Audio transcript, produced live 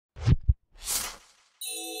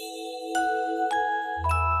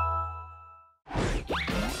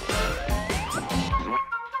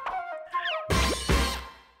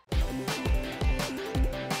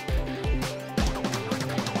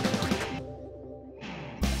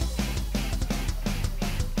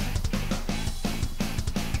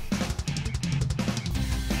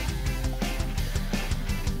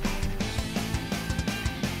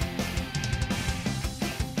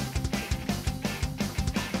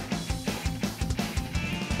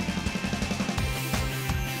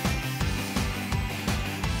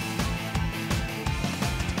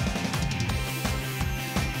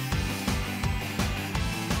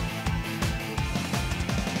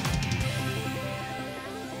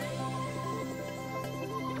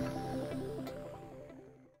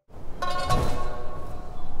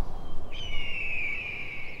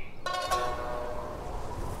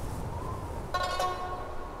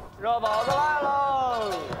热包子来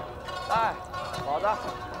喽！来，包子。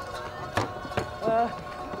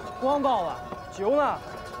广告啊，酒呢？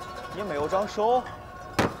你没有长手。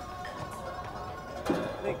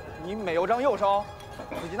你没有长右手，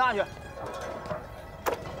自己拿去。来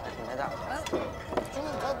点。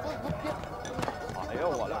哎呦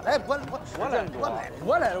我来！哎，我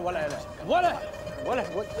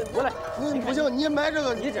来，你不行，你买这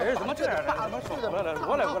个，你这人怎么这样？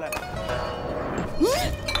我来。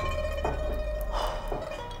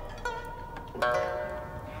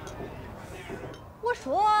我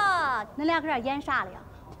说，恁俩搁这演啥了呀？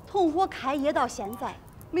从我开业到现在，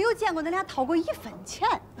没有见过恁俩掏过1分钱。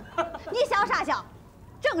你笑啥笑？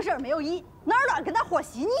正事儿没有你，哪儿乱跟他和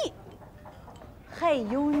稀泥？还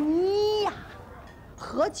有你呀，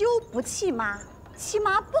喝酒不骑马，骑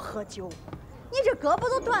马不喝酒。你这胳膊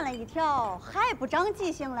都断了一条，还不长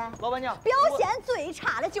记性嘞？老板娘，表现最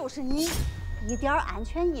差的就是你，一点安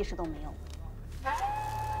全意识都没有。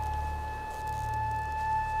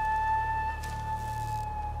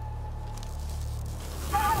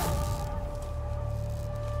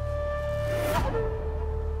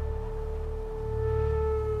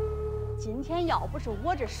今天要不是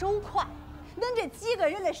我这手快，恁这几个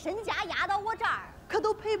人的身家压到我这儿，可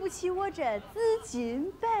都赔不起我这紫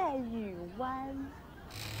金白玉碗。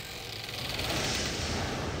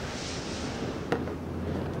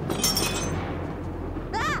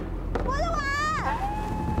来，我的碗！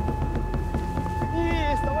咦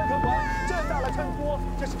，3位客官，真大的城府，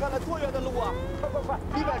这是赶了多远的路啊！快，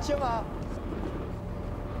里边请啊！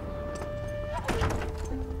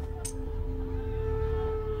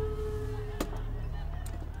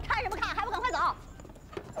看什么看？还不赶快走！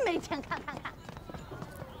没钱看。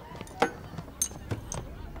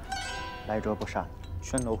来者不善，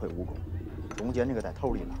全都会武功。中间这个在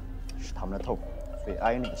头里了，是他们的头，最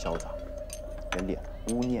矮那个小子，也练了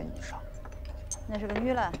5年以上。那是个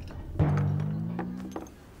女的。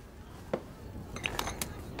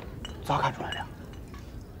咋看出来的？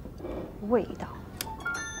味道。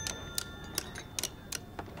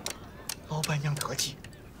老板娘特技，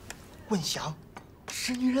闻香，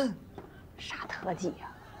是女人。啥特技呀？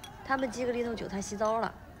他们几个里头就她洗澡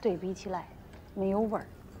了。对比起来，没有味儿，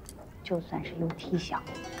就算是有体香。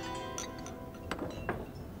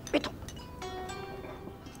别动。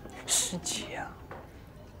师姐啊，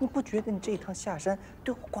你不觉得你这一趟下山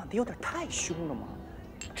对我管得有点太凶了吗？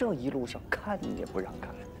这一路上看你也不让看，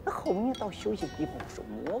那后面到休息地方我说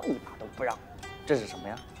摸一把都不让，这是什么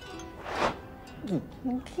呀？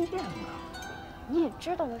你天啊！你也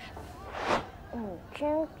知道的是，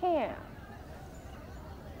真骗。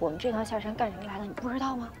我们这趟下山干什么来了？你不知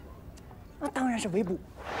道吗？那当然是围捕。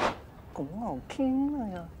公傲听了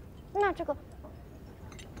呀。那这个，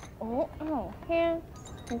天，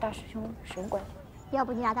跟大师兄什么关系？要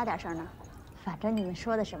不你俩大点声呢？反正你们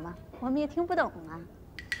说的什么，我们也听不懂啊。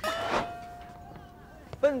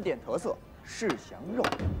本店特色是香肉。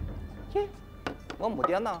嘿，我没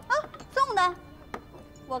点呢。啊，送的。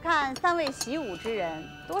我看3位习武之人，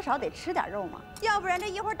多少得吃点肉嘛，要不然这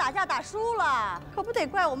一会儿打架打输了，可不得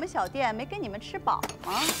怪我们小店没给你们吃饱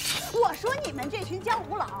吗？我说你们这群江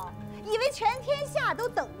湖佬，以为全天下都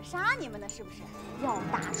等着杀你们呢，是不是？要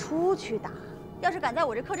打出去打，要是敢在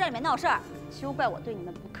我这客栈里面闹事儿，休怪我对你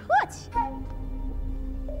们不客气。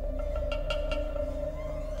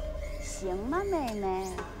行吗，妹妹？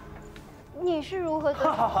你是如何？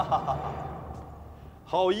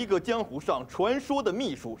好一个江湖上传说的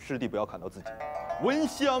秘术，师弟不要看到自己，闻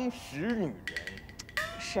香识女人。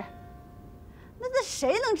是，那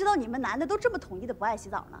谁能知道你们男的都这么统一的不爱洗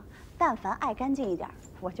澡呢？但凡爱干净一点，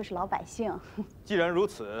我就是老百姓。既然如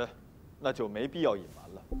此，那就没必要隐瞒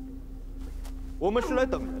了。我们是来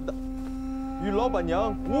等人的，与老板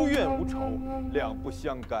娘无怨无仇，两不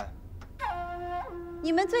相干。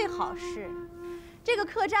你们最好是。这个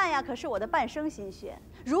客栈呀，可是我的半生心血。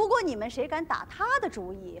如果你们谁敢打他的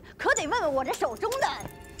主意，可得问问我这手中的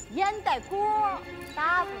烟袋锅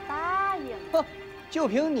答不答应。哼，就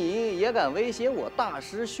凭你也敢威胁我大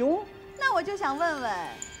师兄？那我就想问问，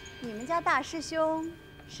你们家大师兄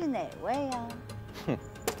是哪位呀？哼，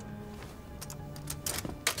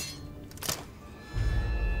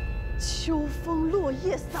秋风落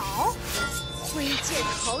叶扫，挥剑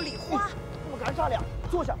桃李花。不干啥了？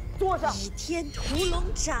坐下。倚天屠龙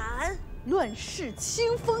斩，乱世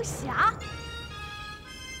清风侠。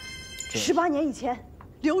18年以前，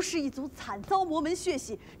刘氏一族惨遭魔门血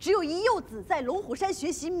洗，只有一幼子在龙虎山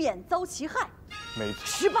学习，免遭其害。没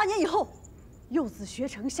错。18年以后，幼子学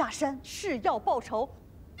成下山，誓要报仇，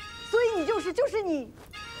所以你就是你，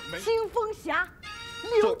清风侠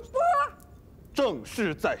刘波。正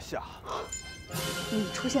是在下。你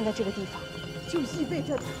出现在这个地方，就意味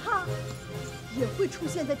着他也会出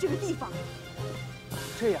现在这个地方。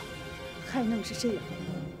这样，还能是谁呀？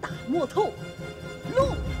大魔头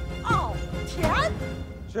龙傲天。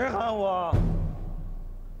谁喊我？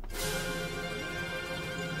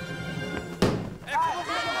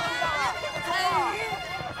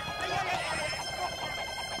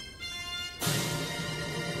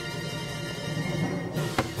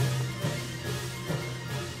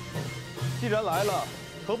既然来了，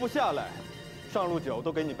何不下来？上路酒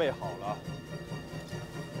都给你备好了。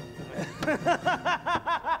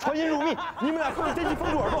传音入密，你们俩快点进去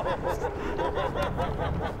封住耳朵。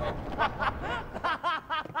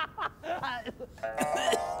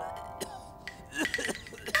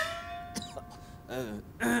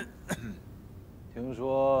听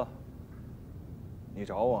说你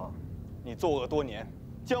找我？你作恶多年，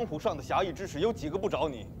江湖上的侠义之士有几个不找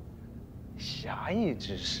你？侠义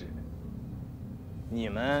之士？你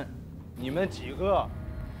们几个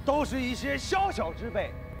都是一些小小之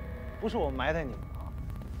辈，不是我埋汰你们啊！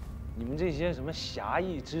你们这些什么侠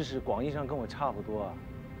义之士，广义上跟我差不多啊。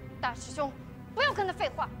大师兄，不要跟他废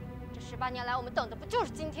话。这18年来，我们等的不就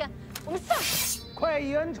是今天？我们上去！快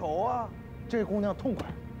意恩仇啊！这姑娘痛快。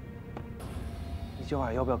你今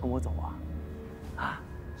晚要不要跟我走啊？啊！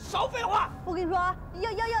少废话！我跟你说，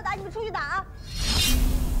要打你们出去打啊！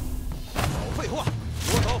少废话！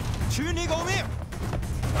我走，取你狗命！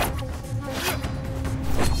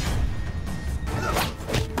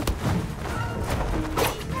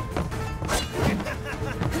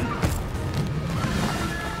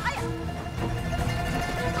哎呀！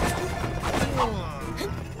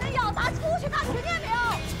那要打出去打，听见没有？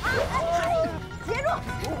啊！接住！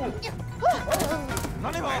哪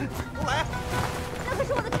里跑？都来！那可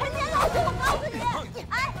是我的陈年老师，我告诉你！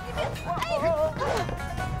哎，你别！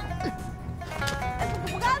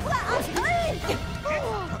不干啊！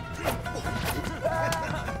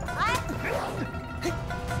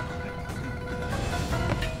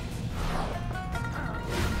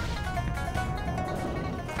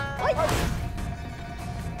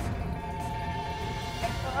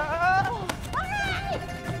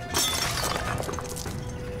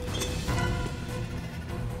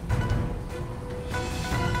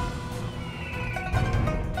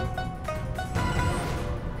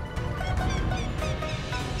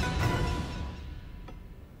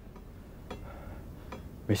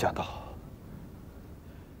没想到，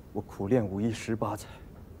我苦练武艺18载，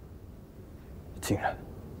竟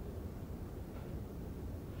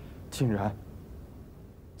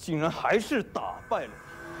然还是打败了你。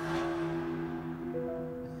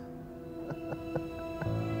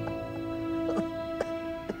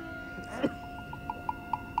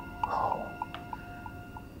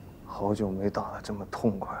好久没打得这么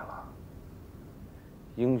痛快了，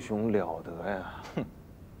英雄了得呀！哼。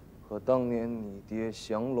和当年你爹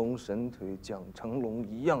降龙神腿蒋成龙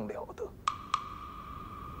一样了得。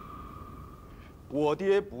我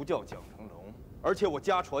爹不叫蒋成龙，而且我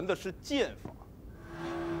家传的是剑法。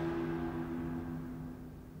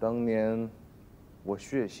当年我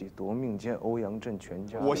血洗夺命剑欧阳震全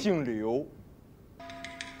家。我姓刘，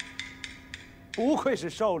不愧是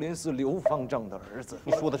少林寺刘方丈的儿子。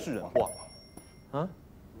你说的是人话吗？啊？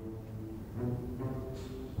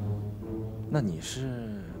那你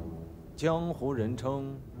是？江湖人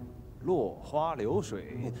称落花流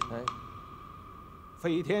水，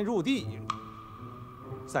飞天入地，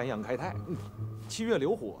三阳开泰，7月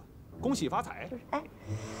流火，恭喜发财。就是哎，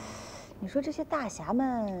你说这些大侠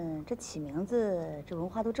们这起名字，这文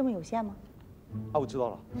化都这么有限吗？啊，我知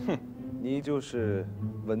道了，哼，你就是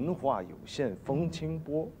文化有限风清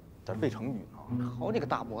波，咋背成语呢？好你个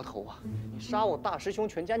大魔头啊！你杀我大师兄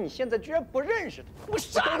全家，你现在居然不认识他，我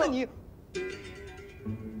杀了你！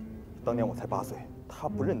当年我才8岁，他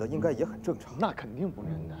不认得应该也很正常。那肯定不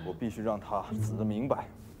认得。我必须让他死得明白。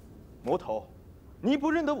魔头，你不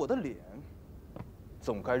认得我的脸，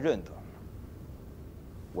总该认得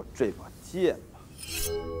我这把剑吧？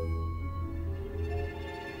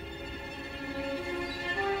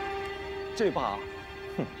这把，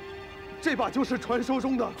哼，这把就是传说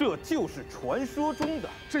中的，这就是传说中的。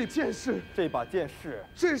这剑是，这把剑是，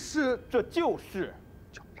这就是。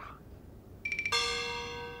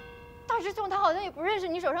大师兄，他好像也不认识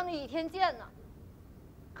你手上的倚天剑呢。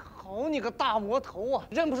好你个大魔头啊！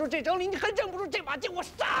认不出这张脸，你还认不出这把剑，我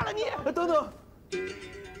杀了你！等等，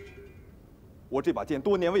我这把剑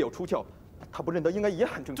多年未有出鞘，他不认得应该也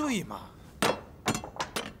很正常。对嘛？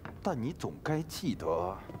但你总该记得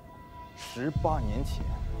，18年前，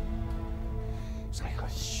那个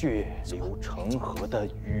血流成河的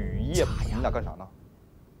雨夜，你俩干啥呢？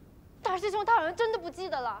大师兄，他好像真的不记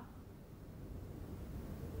得了。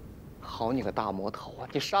好你个大魔头啊！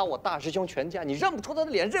你杀我大师兄全家，你认不出他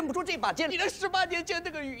的脸，认不出这把剑，你连18年前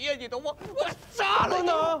那个雨夜你都忘，我杀了你！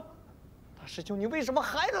大师兄，你为什么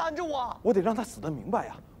还拦着我？我得让他死得明白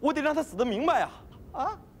呀！我得让他死得明白呀！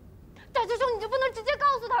啊！大师兄，你就不能直接告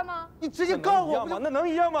诉他吗？你直接告诉我吗？那能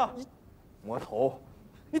一样吗？魔头，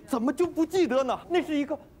你怎么就不记得呢？那是一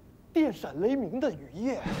个电闪雷鸣的雨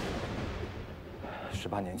夜。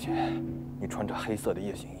18年前，你穿着黑色的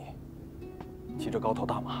夜行衣，骑着高头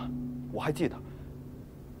大马，我还记得。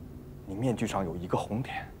你面具上有一个红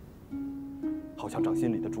点，好像掌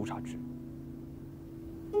心里的朱砂痣。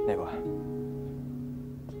那晚，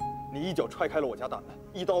你一脚踹开了我家大门，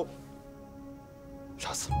一刀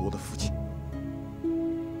杀死了我的父亲，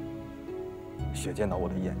血溅到我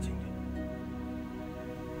的眼睛里。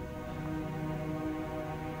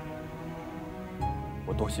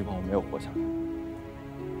我多希望我没有活下来，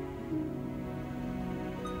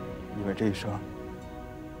因为这一生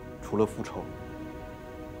除了复仇，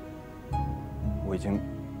我已经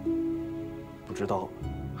不知道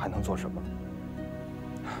还能做什么。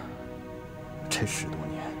这10多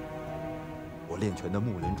年，我练拳的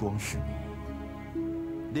木人桩是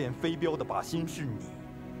你，练飞镖的靶心是你，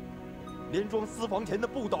连装私房钱的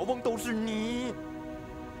不倒翁都是你。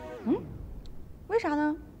为啥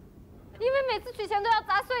呢？因为每次取钱都要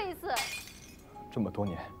砸碎一次。这么多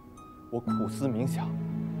年，我苦思冥想，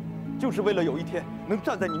就是为了有一天能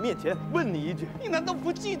站在你面前问你一句：你难道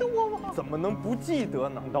不记得我吗？怎么能不记得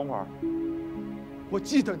呢？你等会儿，我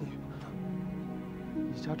记得你，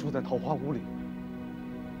你家住在桃花坞里。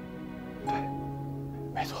对，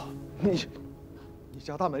没错，你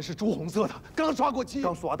家大门是朱红色的，刚刷过漆，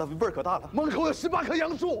刚刷的，味儿可大了。门口有18棵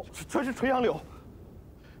杨树，全是垂杨柳。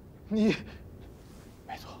你，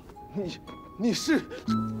没错，你是，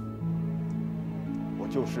我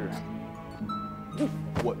就是，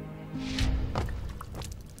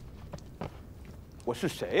我是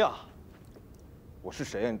谁呀？我是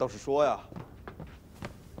谁呀？你倒是说呀！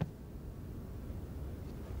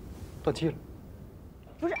断气了。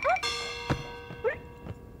不是，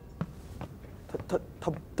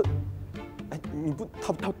他，哎，你不，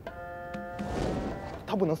他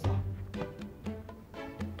不能死啊！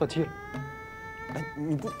断气了。哎，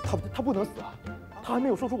你不，他不能死啊！他还没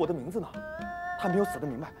有说出我的名字呢，他还没有死得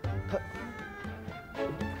明白。他，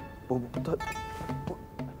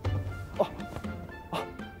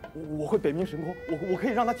我会北冥神功，我可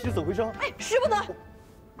以让他起死回生。哎，使不得！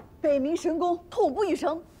北冥神功，痛不欲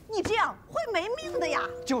生，你这样会没命的呀！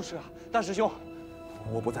就是啊，大师兄，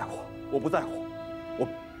我不在乎，我不在乎，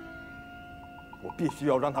我必须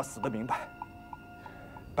要让他死得明白。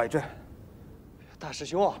摆阵，大师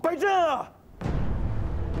兄，摆阵啊！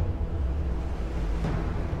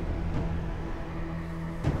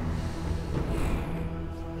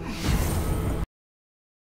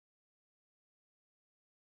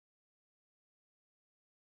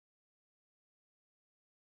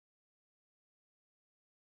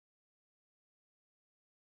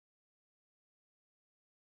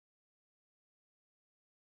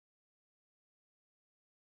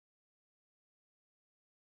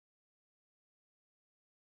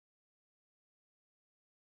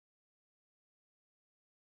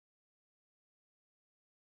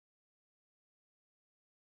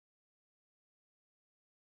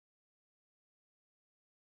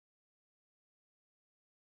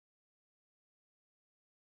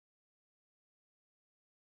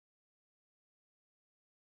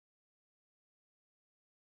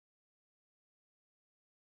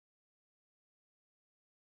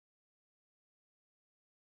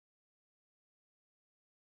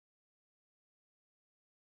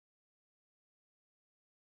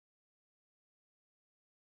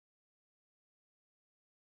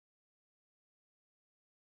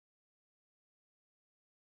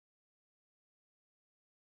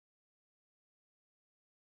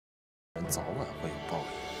人早晚会有报应，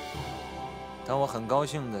但我很高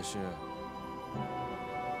兴的是，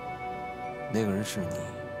那个人是你。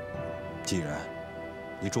既然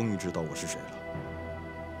你终于知道我是谁了，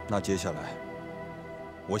那接下来，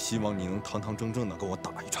我希望你能堂堂正正的跟我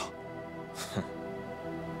打一场。哼，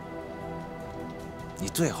你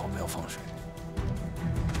最好不要放水。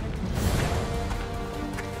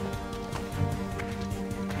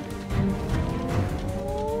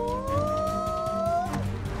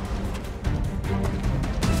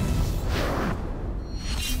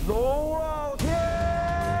龙傲天，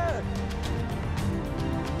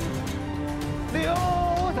刘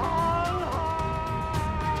唐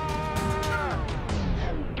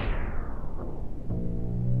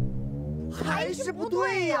海，还是不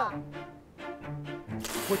对呀！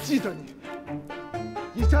我记得你，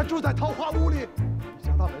你家住在桃花坞里，你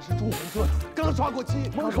家大门是朱红哥，刚刷过漆，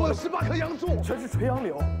门口有18棵杨树，全是垂杨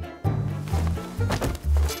柳。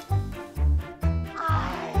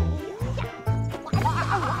哎呀，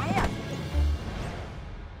玩呀！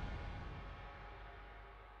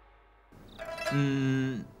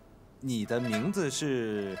你的名字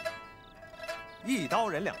是一刀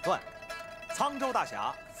人两断，沧州大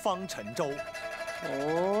侠方辰舟。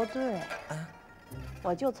不对，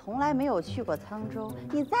我就从来没有去过沧州，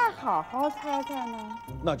你再好好猜猜呢？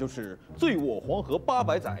那就是醉卧黄河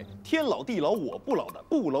800载，天老地老我不老的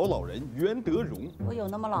不老老人袁德荣。我有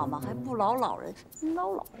那么老吗？还不老人，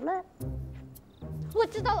老了。我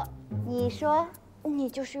知道了，你说你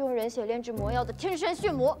就是用人血炼制魔药的天山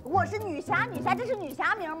血魔。我是女侠，这是女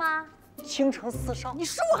侠名吗？倾城四少，你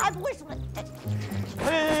数还不会数呢？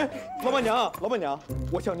哎，老板娘，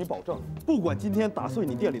我向你保证，不管今天打碎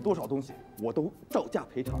你店里多少东西，我都照价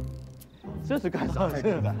赔偿。这是干啥？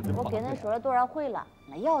我跟他说了多少回了，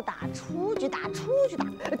那要打出去打，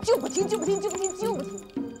就不听，咋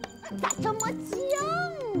这么犟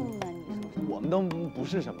呢？你说我们都不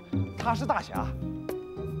是什么，他是大侠，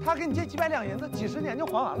他给你借几百两银子，几十年就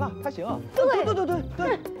还完了，他行。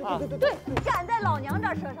对，站在老娘这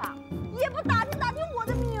车上，也不打